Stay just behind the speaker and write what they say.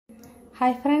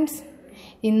Hi friends,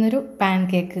 ഇന്നൊരു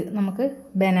pancake നമുക്ക്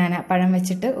banana പഴം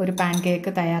വെച്ചിട്ട് ഒരു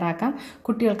പാൻകേക്ക് തയ്യാറാക്കാം.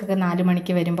 കുട്ടികൾക്കൊക്കെ 4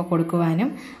 മണിക്ക് വരുമ്പോൾ കൊടുക്കുവാനും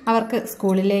അവർക്ക്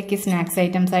സ്കൂളിലേക്ക് സ്നാക്സ്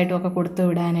ഐറ്റംസ് ആയിട്ടും ഒക്കെ കൊടുത്തു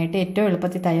വിടാനായിട്ട് ഏറ്റവും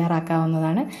എളുപ്പത്തിൽ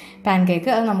തയ്യാറാക്കാവുന്നതാണ് പാൻകേക്ക്.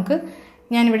 അത് നമുക്ക്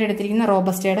ഞാനിവിടെ എടുത്തിരിക്കുന്ന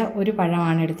റോബസ്റ്റയുടെ ഒരു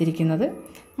പഴമാണ് എടുത്തിരിക്കുന്നത്.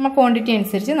 നമ്മൾ ക്വാണ്ടിറ്റി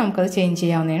അനുസരിച്ച് നമുക്കത് ചേഞ്ച്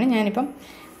ചെയ്യാവുന്നതാണ്. ഞാനിപ്പം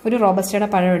ഒരു റോബസ്റ്റയുടെ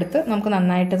പഴം എടുത്ത് നമുക്ക്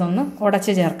നന്നായിട്ട് ഇതൊന്ന്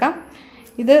ഉടച്ച് ചേർക്കാം.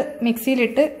 ഇത്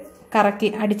മിക്സിയിലിട്ട് കറക്കി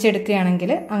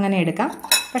അടിച്ചെടുക്കുകയാണെങ്കിൽ അങ്ങനെ എടുക്കാം.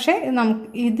 പക്ഷേ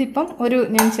ഇതിപ്പം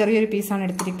ഞാൻ ചെറിയൊരു പീസാണ്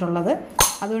എടുത്തിട്ടുള്ളത്.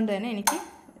 അതുകൊണ്ട് തന്നെ എനിക്ക്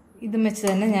ഇതും വെച്ച്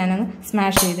തന്നെ ഞാനൊന്ന്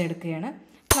സ്മാഷ് ചെയ്തെടുക്കുകയാണ്.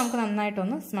 നമുക്ക്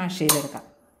നന്നായിട്ടൊന്ന് സ്മാഷ് ചെയ്തെടുക്കാം.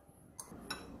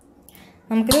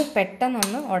 നമുക്കിത്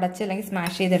പെട്ടെന്നൊന്ന് ഉടച്ച് അല്ലെങ്കിൽ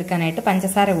സ്മാഷ് ചെയ്തെടുക്കാനായിട്ട്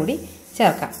പഞ്ചസാര കൂടി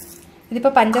ചേർക്കാം.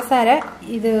 ഇതിപ്പോൾ പഞ്ചസാര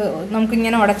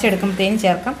നമുക്കിങ്ങനെ ഉടച്ചെടുക്കുമ്പോഴത്തേനും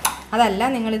ചേർക്കാം. അതല്ല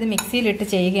നിങ്ങളിത് മിക്സിയിലിട്ട്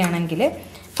ചെയ്യുകയാണെങ്കിൽ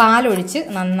പാലൊഴിച്ച്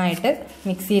നന്നായിട്ട്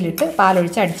മിക്സിയിലിട്ട്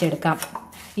പാലൊഴിച്ച് അടിച്ചെടുക്കാം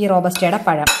ഈ റോബസ്റ്റയുടെ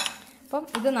പഴം. അപ്പം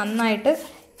ഇത് നന്നായിട്ട്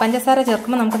പഞ്ചസാര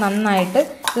ചേർക്കുമ്പോൾ നമുക്ക് നന്നായിട്ട്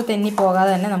ഇത് തെന്നിപ്പോകാതെ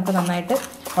തന്നെ നമുക്ക് നന്നായിട്ട്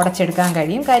ഉടച്ചെടുക്കാൻ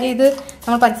കഴിയും. കാര്യം ഇത്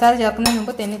നമ്മൾ പഞ്ചസാര ചേർക്കുന്നതിന്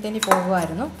മുമ്പ് തെന്നി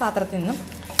പോകുമായിരുന്നു പാത്രത്തിൽ നിന്നും.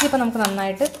 ഇതിപ്പോൾ നമുക്ക്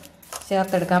നന്നായിട്ട്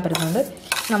ചേർത്തെടുക്കാൻ പറ്റുന്നുണ്ട്.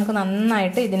 നമുക്ക്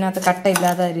നന്നായിട്ട് ഇതിനകത്ത്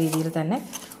കട്ടയില്ലാത്ത രീതിയിൽ തന്നെ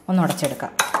ഒന്ന്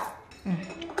ഉടച്ചെടുക്കാം.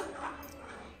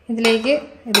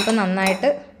 ഇതിപ്പോൾ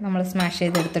നന്നായിട്ട് നമ്മൾ സ്മാഷ്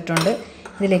ചെയ്തെടുത്തിട്ടുണ്ട്.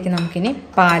 ഇതിലേക്ക് നമുക്കിനി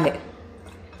പാല്,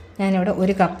 ഞാനിവിടെ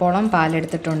 1 കപ്പോളം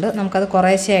പാലെടുത്തിട്ടുണ്ട്. നമുക്കത്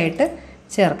കുറേശ്ശെയായിട്ട്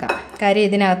ചേർക്കാം. കാര്യം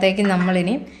ഇതിനകത്തേക്ക്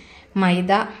നമ്മളിനി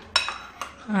മൈദ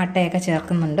ആട്ടയൊക്കെ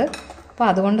ചേർക്കുന്നുണ്ട്. അപ്പോൾ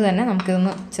അതുകൊണ്ട് തന്നെ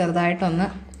നമുക്കിതൊന്ന് ചെറുതായിട്ടൊന്ന്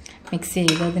മിക്സ്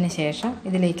ചെയ്തതിന് ശേഷം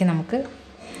ഇതിലേക്ക് നമുക്ക്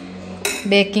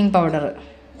ബേക്കിംഗ് പൗഡർ,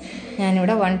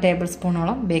 ഞാനിവിടെ 1 ടേബിൾ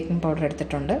സ്പൂണോളം ബേക്കിംഗ് പൗഡർ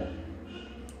എടുത്തിട്ടുണ്ട്.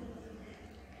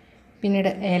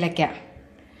 പിന്നീട് ഏലക്ക,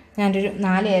 ഞാനൊരു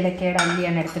 4 ഏലക്കയുടെ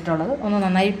അല്ലിയാണ് എടുത്തിട്ടുള്ളത്. ഒന്ന്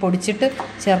നന്നായി പൊടിച്ചിട്ട്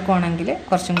ചേർക്കുവാണെങ്കിൽ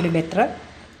കുറച്ചും കൂടി ബെറ്റർ.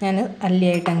 ഞാൻ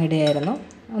അല്ലിയായിട്ട് അങ്ങ് ഇടുകയായിരുന്നു.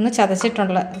 ഒന്ന്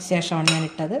ചതച്ചിട്ടുള്ള ശേഷമാണ് ഞാൻ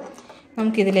ഇട്ടത്.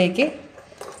 നമുക്കിതിലേക്ക്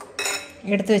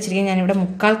എടുത്തു വെച്ചിരിക്കുന്നത് ഞാനിവിടെ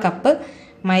 3/4 കപ്പ്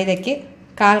മൈദയ്ക്ക്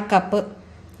 1/4 കപ്പ്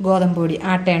ഗോതമ്പ് പൊടി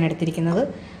ആട്ടയാണ് എടുത്തിരിക്കുന്നത്.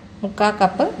 3/4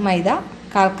 കപ്പ് മൈദ,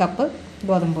 1/4 കപ്പ്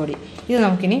ഗോതമ്പ് പൊടി. ഇത്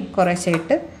നമുക്കിനി കുറേശ്ശെ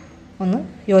ഇട്ട് ഒന്ന്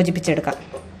യോജിപ്പിച്ചെടുക്കാം.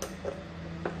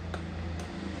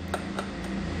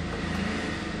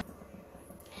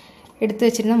 എടുത്തു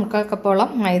വെച്ചിരുന്ന 3/4 കപ്പോളം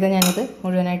മൈദ ഞാനിത്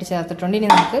മുഴുവനായിട്ട് ചേർത്തിട്ടുണ്ട്. ഇനി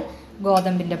നമുക്ക്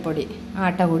ഗോതമ്പിൻ്റെ പൊടി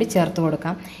ആട്ട കൂടി ചേർത്ത്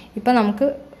കൊടുക്കാം. ഇപ്പം നമുക്ക്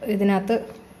ഇതിനകത്ത്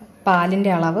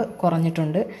പാലിൻ്റെ അളവ്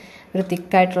കുറഞ്ഞിട്ടുണ്ട്, ഒരു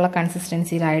തിക്കായിട്ടുള്ള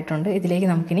കൺസിസ്റ്റൻസിയിലായിട്ടുണ്ട്. ഇതിലേക്ക്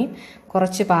നമുക്കിനി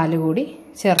കുറച്ച് പാല് കൂടി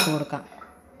ചേർത്ത് കൊടുക്കാം.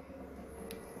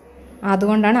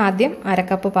 അതുകൊണ്ടാണ് ആദ്യം 1/2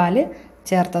 കപ്പ് പാല്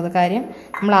ചേർത്തത്. കാര്യം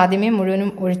നമ്മൾ ആദ്യമേ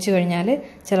മുഴുവനും ഒഴിച്ചു കഴിഞ്ഞാൽ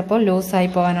ചിലപ്പോൾ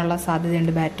ലൂസായി പോകാനുള്ള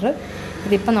സാധ്യതയുണ്ട് ബാറ്റർ.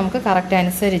 ഇതിപ്പോൾ നമുക്ക് കറക്റ്റ്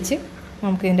അനുസരിച്ച്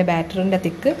നമുക്കിതിൻ്റെ ബാറ്ററിൻ്റെ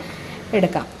തിക്ക്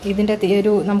എടുക്കാം. ഇതിൻ്റെ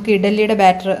നമുക്ക് ഇഡലിയുടെ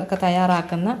ബാറ്റർ ഒക്കെ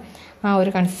തയ്യാറാക്കുന്ന ആ ഒരു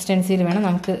കൺസിസ്റ്റൻസിയിൽ വേണം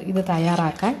നമുക്ക് ഇത്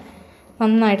തയ്യാറാക്കാൻ.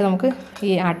 നന്നായിട്ട് നമുക്ക് ഈ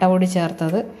ആട്ട പൊടി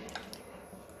ചേർത്തത്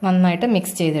നന്നായിട്ട്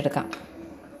മിക്സ് ചെയ്തെടുക്കാം.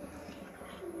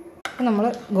 നമ്മൾ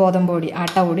ഗോതമ്പ് പൊടി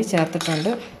ആട്ട പൊടി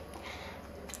ചേർത്തിട്ടുണ്ട്.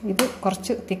 ഇത്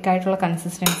കുറച്ച് തിക്കായിട്ടുള്ള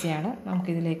കൺസിസ്റ്റൻസിയാണ്.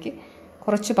 നമുക്കിതിലേക്ക്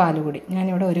കുറച്ച് പാൽ കൂടി,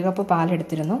 ഞാനിവിടെ 1 കപ്പ്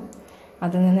പാലെടുത്തിരുന്നു.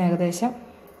 അതിൽ നിന്ന് ഏകദേശം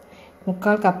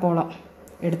 3/4 കപ്പോളം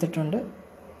എടുത്തിട്ടുണ്ട്.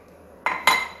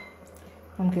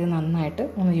 നമുക്കിത് നന്നായിട്ട്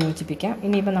ഒന്ന് യോജിപ്പിക്കാം.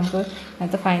 ഇനിയിപ്പോൾ നമുക്ക്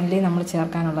അതിനകത്ത് ഫൈനലി നമ്മൾ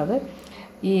ചേർക്കാനുള്ളത്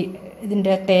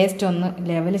ഇതിൻ്റെ ടേസ്റ്റ് ഒന്ന്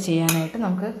ലെവൽ ചെയ്യാനായിട്ട്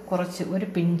നമുക്ക് ഒരു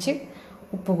പിഞ്ച്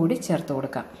ഉപ്പ് കൂടി ചേർത്ത്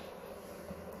കൊടുക്കാം.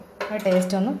 ആ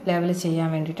ടേസ്റ്റ് ഒന്ന് ലെവൽ ചെയ്യാൻ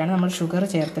വേണ്ടിയിട്ടാണ്. നമ്മൾ ഷുഗർ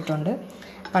ചേർത്തിട്ടുണ്ട്,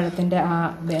 പഴത്തിൻ്റെ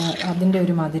അതിൻ്റെ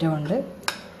ഒരു മധുരമുണ്ട്.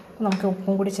 നമുക്ക്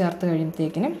ഉപ്പും കൂടി ചേർത്ത്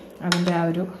കഴിയുമ്പോഴത്തേക്കിനും അതിൻ്റെ ആ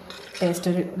ഒരു ടേസ്റ്റ്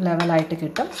ഒരു ലെവലായിട്ട്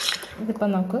കിട്ടും.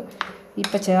 ഇതിപ്പം നമുക്ക്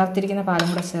ചേർത്തിരിക്കുന്ന പാലും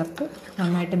കൂടെ ചേർത്ത്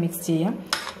നന്നായിട്ട് മിക്സ് ചെയ്യാം.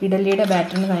 ഇഡലിയുടെ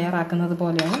ബാറ്ററിന് തയ്യാറാക്കുന്നത്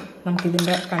പോലെയാണ്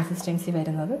നമുക്കിതിൻ്റെ കൺസിസ്റ്റൻസി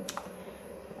വരുന്നത്.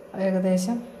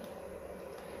 ഏകദേശം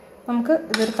നമുക്ക്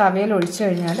ഇതൊരു തവയിൽ ഒഴിച്ചു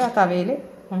കഴിഞ്ഞാൽ ആ തവയിൽ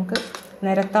നമുക്ക്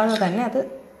നിരത്താതെ തന്നെ അത്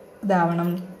ഇതാവണം,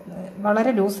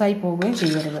 വളരെ ലൂസായി പോവുകയും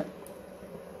ചെയ്യരുത്.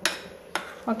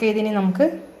 ഓക്കെ, ഇതിനി നമുക്ക്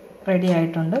റെഡി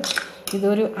ആയിട്ടുണ്ട്.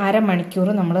 ഇതൊരു 1/2 മണിക്കൂർ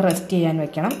നമ്മൾ റെസ്റ്റ് ചെയ്യാൻ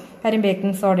വെക്കണം. കാര്യം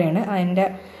ബേക്കിംഗ് സോഡയാണ് അതിൻ്റെ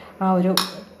ആ ഒരു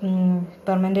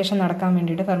ഫെർമെൻറ്റേഷൻ നടക്കാൻ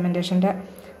വേണ്ടിയിട്ട്, ഫെർമെൻറ്റേഷൻ്റെ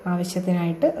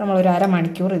ആവശ്യത്തിനായിട്ട് നമ്മളൊരു 1/2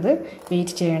 മണിക്കൂർ ഇത്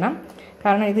വെയിറ്റ് ചെയ്യണം.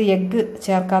 കാരണം ഇത് എഗ്ഗ്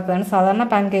ചേർക്കാത്തതാണ്. സാധാരണ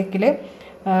പാൻകേക്കിൽ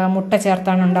മുട്ട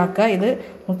ചേർത്താണ് ഉണ്ടാക്കുക. ഇത്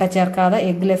മുട്ട ചേർക്കാതെ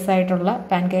എഗ് ലെസ് ആയിട്ടുള്ള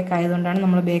പാൻകേക്ക് ആയതുകൊണ്ടാണ്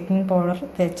നമ്മൾ ബേക്കിംഗ് പൗഡർ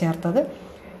ചേർത്തത്.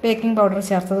 ബേക്കിംഗ് പൗഡർ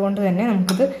ചേർത്തത് കൊണ്ട് തന്നെ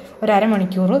നമുക്കിത് ഒരു 1/2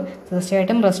 മണിക്കൂർ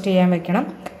തീർച്ചയായിട്ടും റെസ്റ്റ് ചെയ്യാൻ വെക്കണം.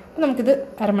 അപ്പോൾ നമുക്കിത്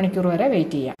 1/2 മണിക്കൂർ വരെ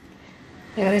വെയിറ്റ് ചെയ്യാം.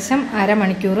 ഏകദേശം 1/2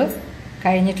 മണിക്കൂർ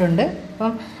കഴിഞ്ഞിട്ടുണ്ട്.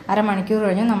 അപ്പം 1/2 മണിക്കൂർ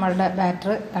കഴിഞ്ഞ് നമ്മളുടെ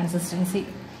ബാറ്റർ കൺസിസ്റ്റൻസി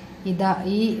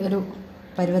ഈ ഒരു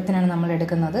പരുവത്തിനാണ് നമ്മൾ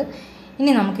എടുക്കുന്നത്.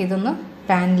 ഇനി നമുക്കിതൊന്ന്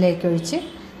പാനിലേക്ക് ഒഴിച്ച്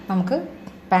നമുക്ക്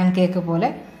പാൻകേക്ക് പോലെ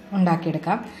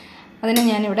ഉണ്ടാക്കിയെടുക്കാം. അതിന്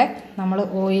ഞാനിവിടെ നമ്മൾ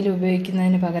ഓയിൽ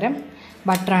ഉപയോഗിക്കുന്നതിന് പകരം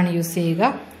ബട്ടറാണ് യൂസ് ചെയ്യുക.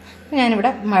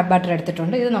 ഞാനിവിടെ ബട്ടർ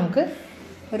എടുത്തിട്ടുണ്ട്. ഇത് നമുക്ക്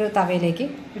ഒരു തവയിലേക്ക്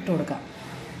ഇട്ട് കൊടുക്കാം.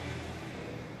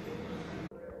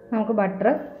 നമുക്ക് ബട്ടർ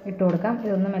ഇട്ട് കൊടുക്കാം.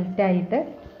 ഇതൊന്ന് മെൽറ്റായിട്ട്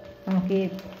നമുക്ക് ഈ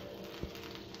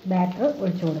ബാറ്റർ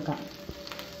ഒഴിച്ചു കൊടുക്കാം.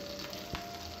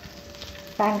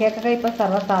 പാൻകേക്കൊക്കെ ഇപ്പോൾ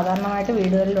സർവ്വസാധാരണമായിട്ട്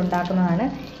വീടുകളിൽ ഉണ്ടാക്കുന്നതാണ്.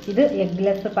 ഇത്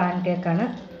എഗ്ലെസ് പാൻകേക്കാണ്.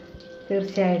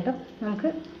 തീർച്ചയായിട്ടും നമുക്ക്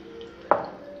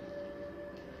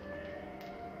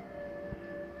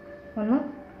ഒന്ന്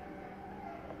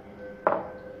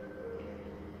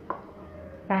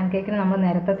പാൻകേക്കിന് നമ്മൾ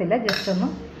നിരത്തത്തില്ല, ജസ്റ്റ് ഒന്ന്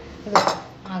ഇത്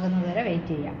ആകുന്നത് വരെ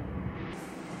വെയിറ്റ് ചെയ്യാം.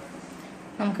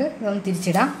 നമുക്ക് ഇതൊന്ന്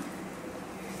തിരിച്ചിടാം.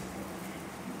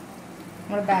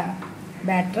 നമ്മൾ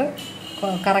ബാറ്റർ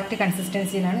കറക്റ്റ്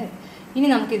കൺസിസ്റ്റൻസിയിലാണ്. ഇനി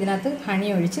നമുക്ക് ഇതിനകത്ത് ഹണി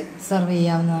ഒഴിച്ച് സെർവ്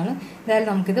ചെയ്യാവുന്നതാണ്. എന്തായാലും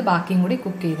നമുക്കിത് ബാക്കിയും കൂടി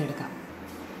കുക്ക് ചെയ്തെടുക്കാം.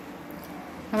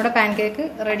 നമ്മുടെ പാൻകേക്ക്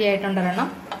റെഡി ആയിട്ടുണ്ടൊരെണ്ണം.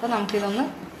 അപ്പോൾ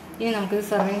നമുക്കിത്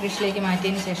സെർവിങ് ഡിഷിലേക്ക്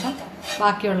മാറ്റിയതിന് ശേഷം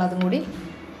ബാക്കിയുള്ളതും കൂടി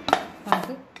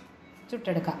നമുക്ക്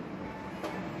ചുട്ടെടുക്കാം.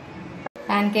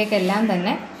 പാൻകേക്ക് എല്ലാം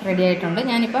തന്നെ റെഡി ആയിട്ടുണ്ട്.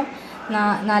 ഞാനിപ്പം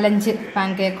 4-5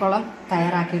 പാൻകേക്കോളം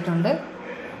തയ്യാറാക്കിയിട്ടുണ്ട്.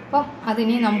 അപ്പം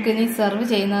നമുക്കിനി സെർവ്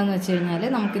ചെയ്യുന്നതെന്ന് വെച്ച് കഴിഞ്ഞാൽ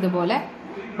നമുക്കിതുപോലെ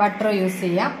ബട്ടർ യൂസ്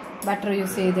ചെയ്യാം. ബട്ടർ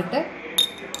യൂസ് ചെയ്തിട്ട്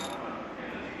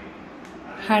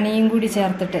ഹണിയും കൂടി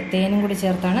ചേർത്തിട്ട്, തേനും കൂടി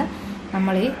ചേർത്താണ്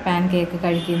നമ്മൾ ഈ പാൻകേക്ക്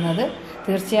കഴിക്കുന്നത്.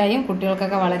 തീർച്ചയായും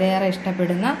കുട്ടികൾക്കൊക്കെ വളരെയേറെ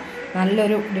ഇഷ്ടപ്പെടുന്ന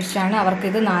നല്ലൊരു ഡിഷാണ്.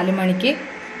 അവർക്കിത് 4 മണിക്ക്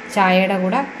ചായയുടെ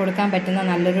കൂടെ കൊടുക്കാൻ പറ്റുന്ന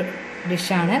നല്ലൊരു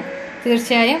ഡിഷാണ്.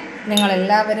 തീർച്ചയായും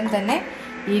നിങ്ങളെല്ലാവരും തന്നെ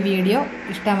ഈ വീഡിയോ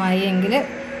ഇഷ്ടമായി എങ്കിൽ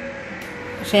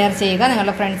ഷെയർ ചെയ്യുക.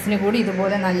 നിങ്ങളുടെ ഫ്രണ്ട്സിന് കൂടി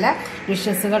ഇതുപോലെ നല്ല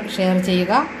ഡിഷസുകൾ ഷെയർ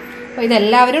ചെയ്യുക. അപ്പോൾ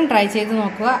ഇതെല്ലാവരും ട്രൈ ചെയ്ത്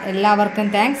നോക്കുക. എല്ലാവർക്കും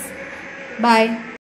താങ്ക്സ്. ബൈ.